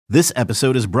This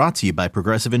episode is brought to you by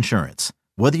Progressive Insurance.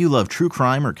 Whether you love true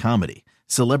crime or comedy,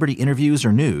 celebrity interviews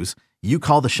or news, you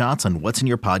call the shots on what's in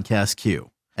your podcast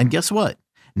queue. And guess what?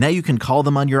 Now you can call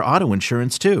them on your auto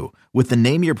insurance too with the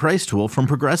Name Your Price tool from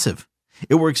Progressive.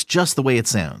 It works just the way it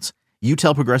sounds. You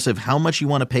tell Progressive how much you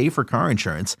want to pay for car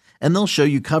insurance, and they'll show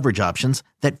you coverage options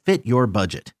that fit your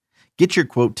budget. Get your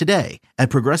quote today at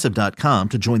Progressive.com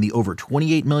to join the over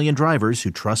 28 million drivers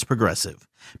who trust Progressive.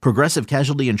 Progressive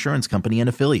Casualty Insurance Company and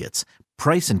Affiliates.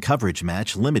 Price and coverage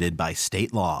match limited by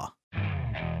state law.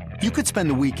 You could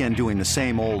spend the weekend doing the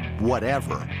same old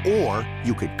whatever, or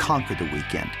you could conquer the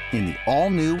weekend in the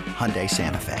all-new Hyundai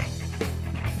Santa Fe.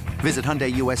 Visit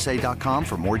HyundaiUSA.com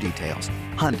for more details.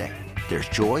 Hyundai, there's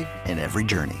joy in every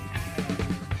journey.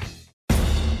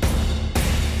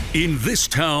 In this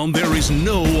town, there is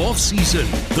no off-season.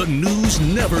 The news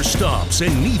never stops,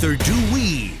 and neither do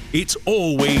we. It's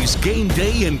always game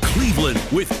day in Cleveland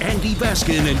with Andy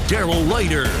Baskin and Daryl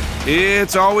Ryder.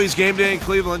 It's always game day in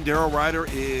Cleveland. Daryl Ryder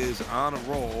is on a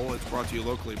roll. It's brought to you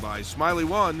locally by Smiley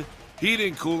One,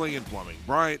 Heating, Cooling, and Plumbing.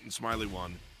 Bryant and Smiley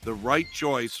One, the right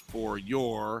choice for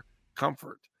your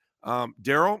comfort.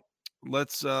 Daryl,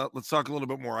 let's talk a little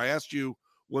bit more. I asked you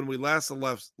when we last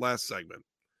segment,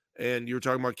 and you were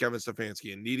talking about Kevin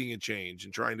Stefanski and needing a change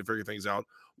and trying to figure things out.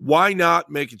 Why not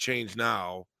make a change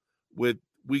now with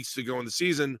weeks to go in the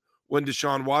season when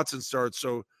Deshaun Watson starts,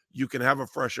 so you can have a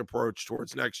fresh approach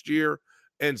towards next year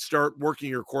and start working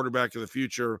your quarterback of the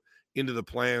future into the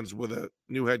plans with a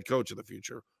new head coach of the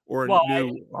future or a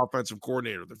new offensive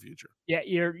coordinator of the future? Yeah,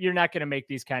 you're not going to make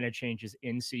these kind of changes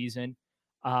in season,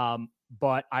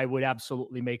 but I would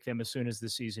absolutely make them as soon as the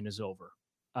season is over.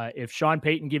 If Sean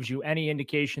Payton gives you any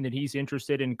indication that he's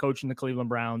interested in coaching the Cleveland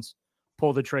Browns,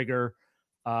 pull the trigger.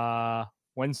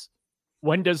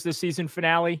 When does the season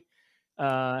finale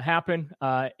happen?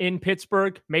 In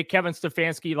Pittsburgh, make Kevin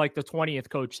Stefanski like the 20th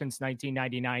coach since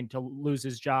 1999 to lose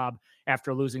his job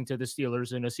after losing to the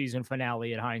Steelers in a season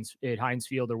finale at Heinz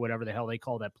Field or whatever the hell they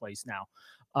call that place now.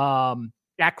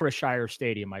 Acrisure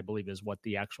Stadium, I believe, is what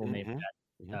the actual name of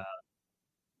that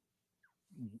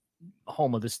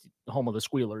home of the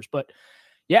Squealers. But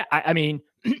yeah, I mean,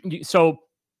 so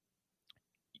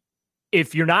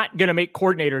if you're not going to make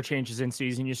coordinator changes in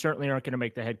season, you certainly aren't going to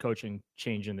make the head coaching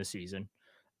change in the season.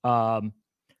 But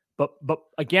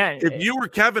again, if you were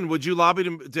Kevin, would you lobby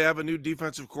to have a new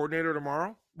defensive coordinator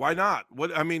tomorrow? Why not?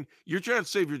 You're trying to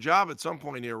save your job at some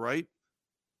point here, right?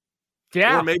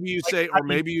 Yeah. Or maybe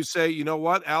you say, you know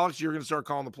what, Alex, you're going to start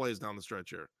calling the plays down the stretch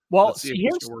here. Well,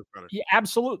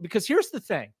 absolutely. Because here's the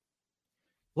thing.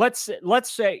 Let's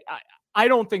say I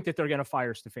don't think that they're going to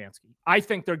fire Stefanski. I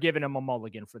think they're giving him a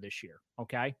mulligan for this year.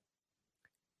 Okay.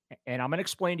 And I'm going to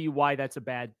explain to you why that's a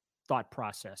bad thought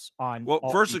process.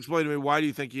 First explain to me, why do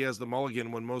you think he has the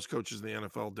mulligan when most coaches in the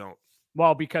NFL don't?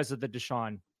 Well, because of the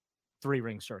Deshaun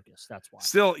 3-ring circus. That's why.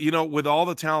 Still, with all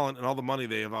the talent and all the money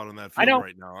they have out on that field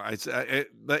right now,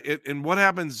 and what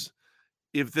happens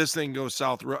if this thing goes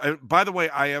south? By the way,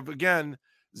 I have, again,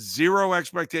 zero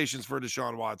expectations for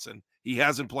Deshaun Watson. He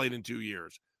hasn't played in 2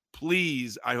 years.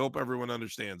 Please, I hope everyone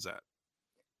understands that.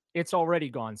 It's already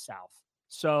gone south.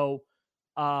 So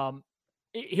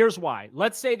here's why.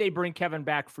 Let's say they bring Kevin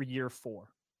back for year 4.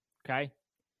 Okay.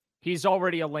 He's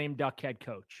already a lame duck head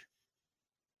coach.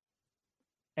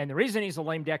 And the reason he's a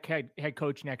lame duck head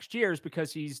coach next year is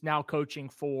because he's now coaching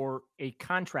for a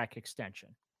contract extension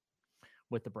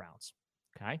with the Browns.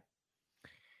 Okay.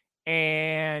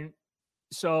 And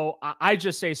so I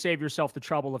just say save yourself the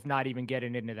trouble of not even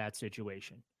getting into that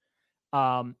situation.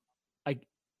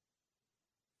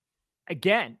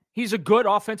 Again, he's a good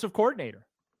offensive coordinator.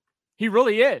 He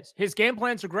really is. His game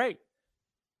plans are great.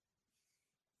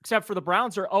 Except for the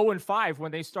Browns are 0-5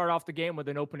 when they start off the game with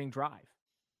an opening drive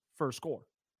for a score.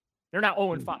 They're not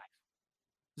 0-5.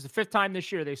 It's the 5th time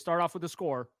this year they start off with a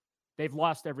score. They've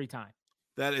lost every time.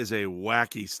 That is a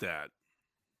wacky stat.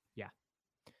 Yeah.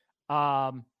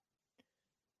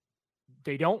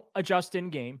 They don't adjust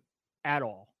in game at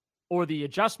all, or the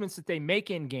adjustments that they make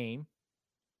in game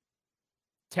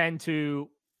tend to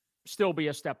still be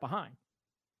a step behind.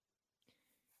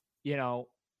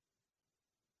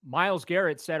 Myles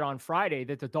Garrett said on Friday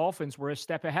that the Dolphins were a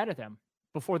step ahead of them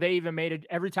before they even made it.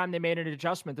 Every time they made an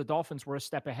adjustment, the Dolphins were a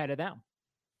step ahead of them.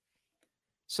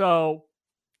 So,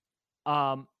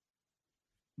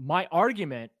 my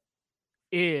argument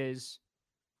is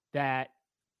that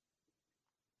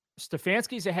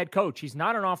Stefanski's a head coach. He's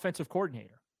not an offensive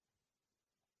coordinator.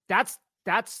 That's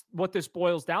what this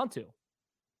boils down to.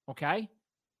 Okay?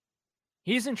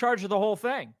 He's in charge of the whole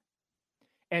thing.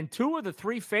 And 2 of the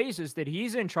 3 phases that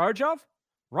he's in charge of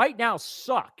right now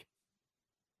suck.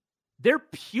 They're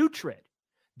putrid.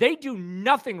 They do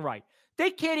nothing right. They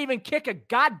can't even kick a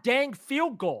goddamn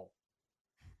field goal.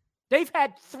 They've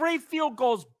had 3 field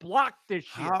goals blocked this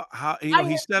year.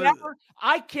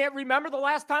 I can't remember the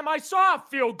last time I saw a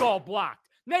field goal blocked.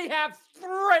 They have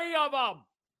 3 of them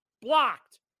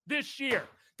blocked this year.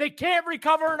 They can't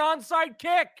recover an onside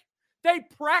kick. They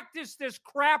practice this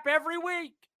crap every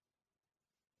week.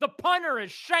 The punter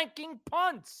is shanking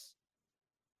punts.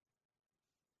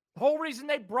 The whole reason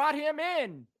they brought him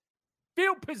in,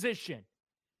 field position.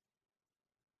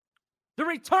 The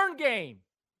return game.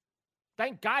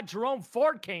 Thank God Jerome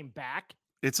Ford came back.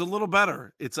 It's a little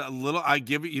better. I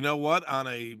give it, you know what? On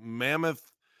a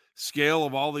mammoth scale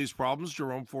of all these problems,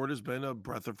 Jerome Ford has been a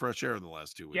breath of fresh air in the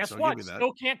last 2 weeks. Guess I'll what? give you that.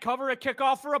 Still can't cover a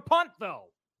kickoff or a punt, though.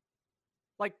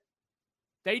 Like,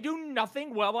 they do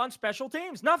nothing well on special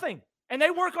teams. Nothing. And they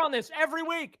work on this every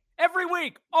week,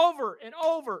 over and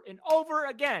over and over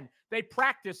again. They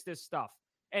practice this stuff,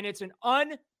 and it's an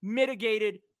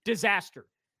unmitigated disaster.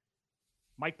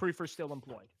 Mike Priefer's still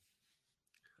employed.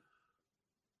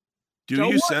 Do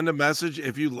you send a message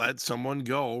if you let someone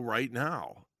go right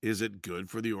now? Is it good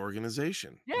for the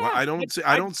organization? Yeah, well,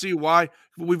 I don't see why.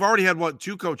 We've already had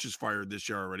 2 coaches fired this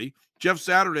year already. Jeff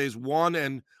Saturday's won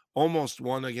and almost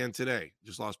won again today.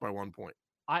 Just lost by 1 point.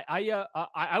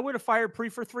 I would have fired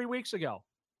Priefer 3 weeks ago.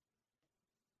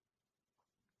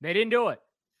 They didn't do it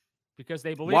because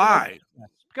they believe. Why?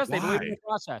 Because they believe in the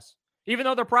process, even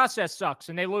though their process sucks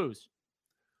and they lose.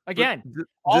 Again, do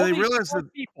they realize that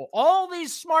all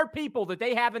these smart people that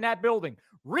they have in that building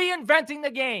reinventing the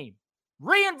game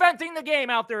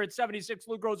out there at 76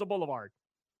 Lou Groza Boulevard.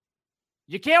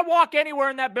 You can't walk anywhere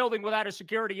in that building without a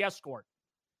security escort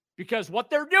because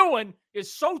what they're doing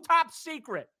is so top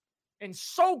secret and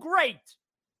so great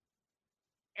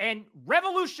and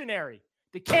revolutionary.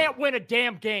 They can't win a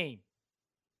damn game.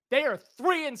 They are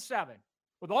 3-7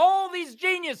 with all these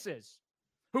geniuses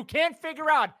who can't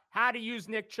figure out how to use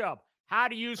Nick Chubb, how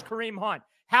to use Kareem Hunt,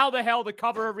 how the hell to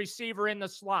cover a receiver in the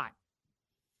slot,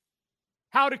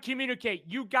 how to communicate.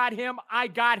 You got him, I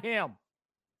got him.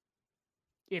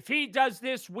 If he does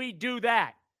this, we do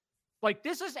that. Like,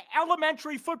 this is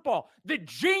elementary football. The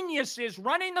geniuses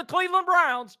running the Cleveland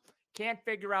Browns can't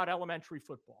figure out elementary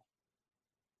football.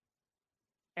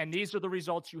 And these are the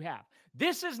results you have.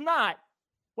 This is not,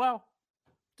 well,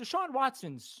 Deshaun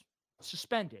Watson's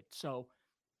suspended, so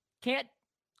can't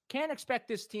expect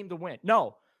this team to win.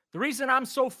 No, the reason I'm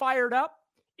so fired up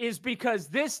is because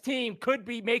this team could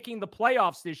be making the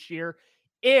playoffs this year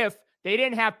if they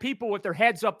didn't have people with their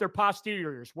heads up their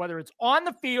posteriors, whether it's on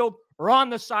the field or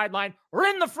on the sideline or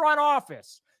in the front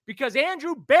office, because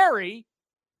Andrew Berry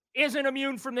isn't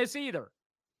immune from this either.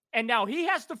 And now he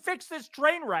has to fix this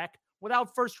train wreck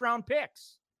without first-round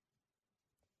picks.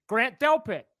 Grant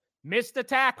Delpit missed a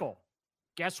tackle.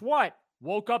 Guess what?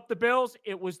 Woke up the Bills.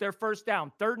 It was their first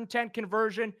down. 3rd and 10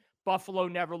 conversion. Buffalo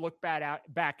never looked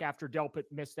back after Delpit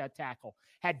missed that tackle.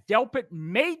 Had Delpit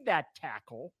made that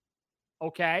tackle,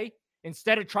 okay,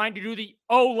 instead of trying to do the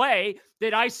Olay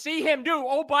that I see him do,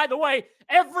 oh, by the way,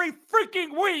 every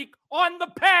freaking week on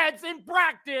the pads in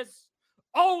practice,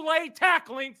 Olay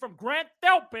tackling from Grant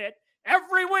Delpit.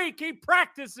 Every week he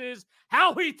practices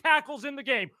how he tackles in the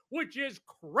game, which is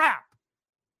crap.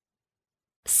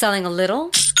 Selling a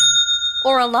little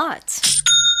or a lot?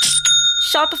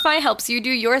 Shopify helps you do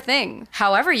your thing,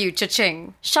 however you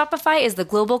cha-ching. Shopify is the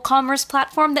global commerce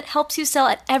platform that helps you sell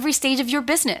at every stage of your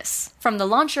business. From the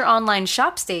launch your online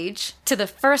shop stage, to the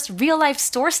first real-life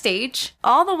store stage,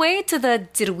 all the way to the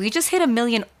did we just hit 1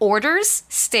 million orders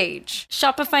stage.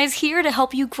 Shopify is here to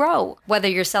help you grow. Whether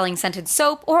you're selling scented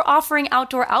soap or offering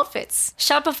outdoor outfits,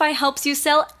 Shopify helps you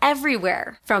sell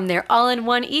everywhere. From their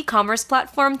all-in-one e-commerce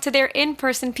platform to their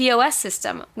in-person POS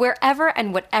system, wherever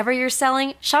and whatever you're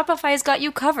selling, Shopify's got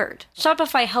you covered.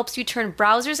 Shopify helps you turn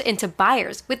browsers into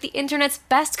buyers with the internet's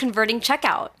best converting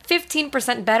checkout.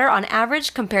 15% better on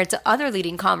average compared to other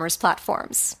leading commerce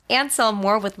platforms. And sell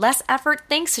more with less effort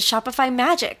thanks to Shopify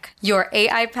Magic, your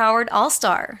AI-powered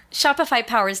all-star. Shopify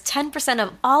powers 10%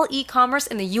 of all e-commerce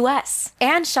in the US.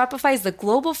 And Shopify is the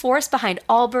global force behind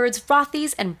Allbirds,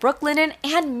 Rothy's, and Brooklinen,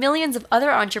 and millions of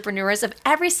other entrepreneurs of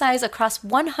every size across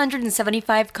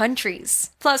 175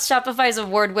 countries. Plus, Shopify's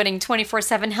award-winning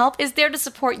 24/7 help is there to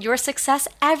support your success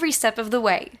every step of the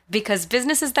way. Because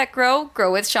businesses that grow,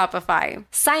 grow with Shopify.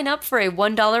 Sign up for a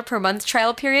 $1 per month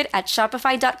trial period at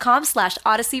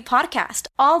shopify.com/Odyssey Podcast,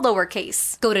 all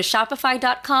lowercase. Go to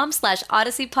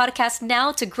shopify.com/Odyssey Podcast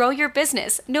now to grow your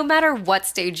business, no matter what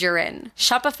stage you're in.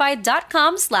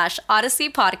 Shopify.com/Odyssey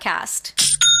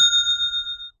Podcast.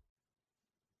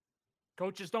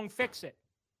 Coaches don't fix it.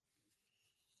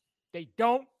 They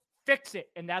don't Fix it.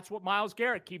 And that's what Myles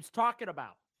Garrett keeps talking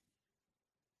about.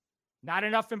 Not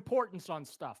enough importance on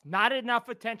stuff. Not enough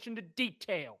attention to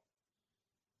detail.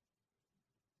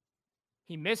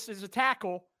 He misses a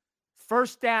tackle.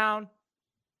 First down.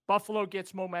 Buffalo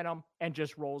gets momentum and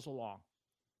just rolls along.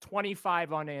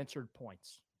 25 unanswered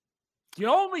points. The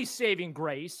only saving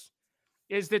grace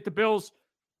is that the Bills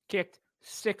kicked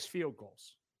 6 field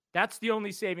goals. That's the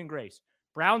only saving grace.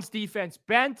 Browns defense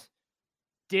bent,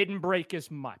 didn't break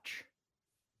as much.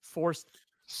 Forced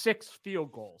 6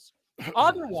 field goals.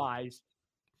 Otherwise,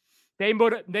 they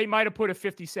might have put a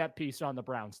 50-cent piece on the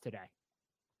Browns today.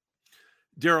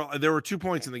 Daryl, there were 2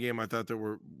 points in the game I thought that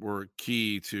were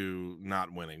key to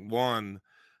not winning. One,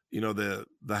 the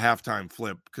halftime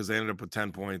flip, because they ended up with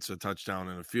 10 points, a touchdown,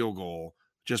 and a field goal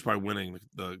just by winning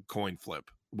the coin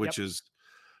flip, which is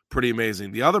pretty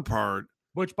amazing. The other part,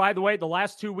 which, by the way, the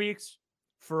last 2 weeks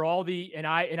for all and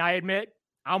I admit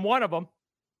I'm one of them.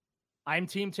 I'm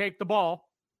team take the ball,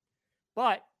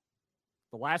 but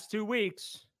the last 2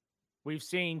 weeks we've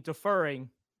seen deferring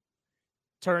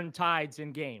turn tides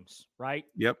in games, right?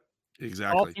 Yep,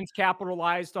 exactly. All teams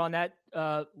capitalized on that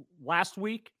last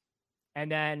week,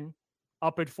 and then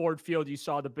up at Ford Field, you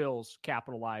saw the Bills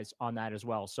capitalize on that as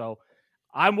well. So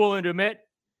I'm willing to admit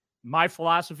my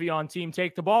philosophy on team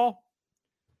take the ball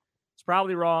is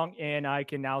probably wrong, and I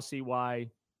can now see why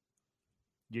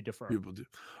you defer. People do.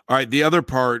 All right, the other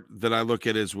part that I look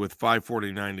at is with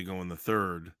 5:49 to go in the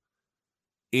third,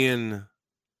 in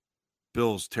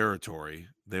Bills territory,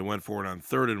 they went for it on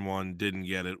 3rd and 1, didn't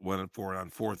get it, went for it on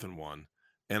 4th and 1.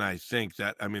 And I think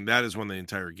that is when the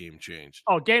entire game changed.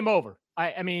 Oh, game over.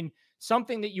 I mean,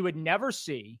 something that you would never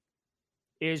see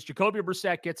is Jacoby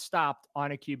Brissett gets stopped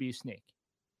on a QB sneak.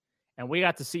 And we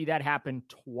got to see that happen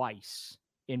twice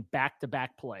in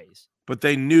back-to-back plays. But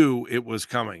they knew it was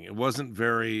coming. It wasn't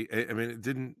very,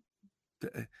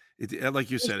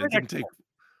 like you said, it didn't take.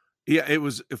 Yeah, it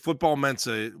was football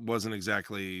Mensa. It wasn't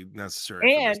exactly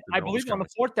necessary. And I believe on the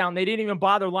 4th down, they didn't even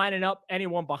bother lining up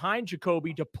anyone behind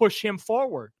Jacoby to push him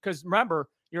forward. Because remember,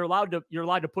 you're allowed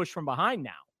to push from behind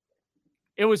now.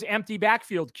 It was empty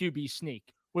backfield QB sneak.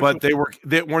 But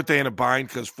weren't they in a bind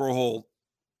because Froholt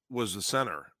was the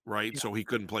center, right? Yeah. So he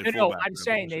couldn't play fullback. No, I'm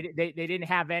saying they didn't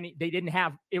have any. They didn't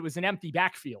have. It was an empty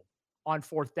backfield on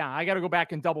 4th down. I got to go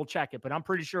back and double check it, but I'm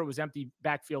pretty sure it was empty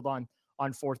backfield on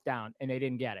 4th down, and they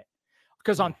didn't get it.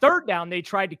 Because on 3rd down, they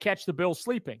tried to catch the Bills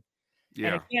sleeping.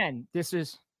 Yeah. And again, this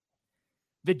is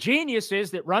the geniuses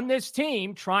that run this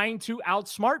team trying to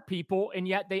outsmart people, and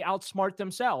yet they outsmart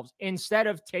themselves. Instead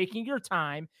of taking your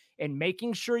time and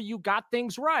making sure you got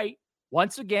things right,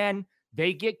 once again,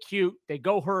 they get cute, they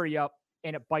go hurry up,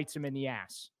 and it bites them in the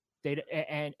ass.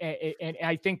 And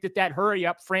I think that hurry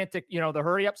up, frantic, the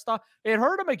hurry up stuff, it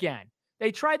hurt them again.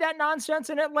 They tried that nonsense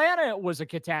in Atlanta. It was a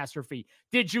catastrophe.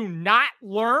 Did you not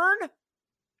learn?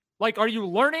 Like, are you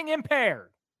learning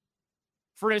impaired?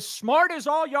 For as smart as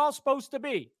all y'all supposed to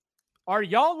be, are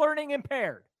y'all learning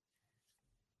impaired?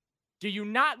 Do you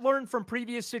not learn from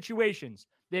previous situations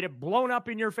that have blown up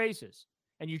in your faces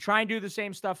and you try and do the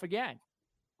same stuff again?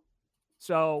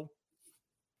 So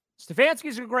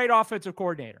Stefanski's a great offensive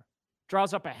coordinator.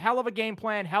 Draws up a hell of a game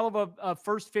plan, hell of a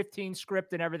first 15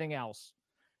 script and everything else.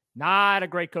 Not a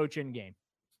great coach in game.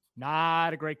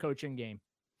 Not a great coach in game.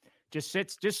 Just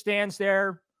stands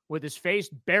there with his face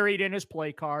buried in his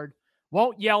play card,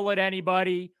 won't yell at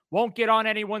anybody, won't get on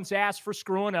anyone's ass for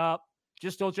screwing up.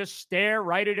 He'll just stare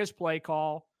right at his play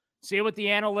call, see what the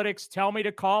analytics tell me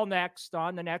to call next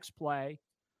on the next play.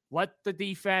 Let the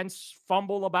defense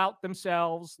fumble about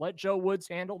themselves. Let Joe Woods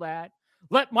handle that.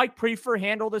 Let Mike Prefer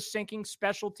handle the sinking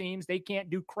special teams. They can't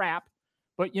do crap.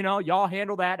 But, y'all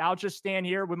handle that. I'll just stand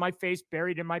here with my face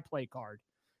buried in my play card.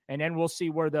 And then we'll see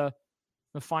where the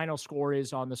final score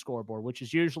is on the scoreboard, which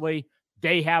is usually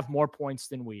they have more points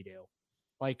than we do.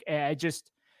 Like,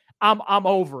 I'm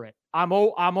over it. I'm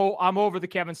over the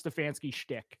Kevin Stefanski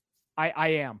shtick. I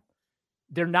am.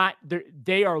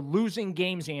 They are losing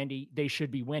games, Andy. They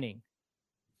should be winning.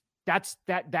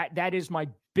 That is my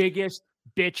biggest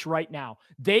bitch right now.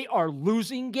 They are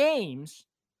losing games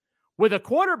with a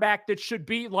quarterback that should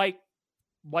be like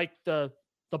the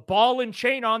ball and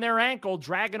chain on their ankle,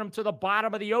 dragging them to the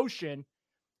bottom of the ocean.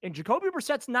 And Jacoby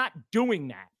Brissett's not doing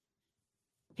that.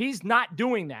 He's not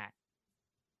doing that.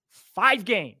 5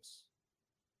 games.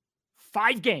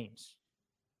 5 games.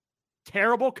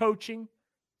 Terrible coaching,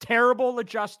 terrible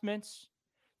adjustments,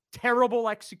 terrible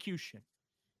execution.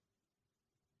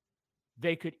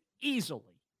 They could easily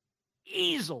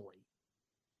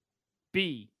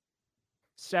be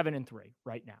 7-3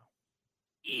 right now.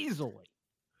 Easily.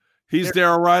 He's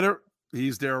Daryl Ryder.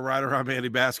 He's Daryl Ryder. I'm Andy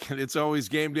Baskin. It's always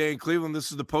game day in Cleveland.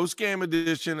 This is the post-game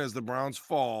edition as the Browns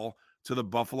fall to the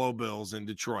Buffalo Bills in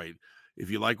Detroit. If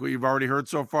you like what you've already heard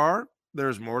so far,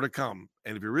 there's more to come.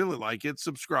 And if you really like it,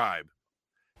 subscribe.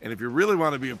 And if you really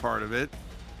want to be a part of it,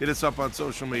 hit us up on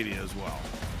social media as well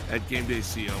at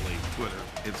GameDayCLE, Twitter,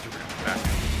 Instagram.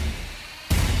 Back.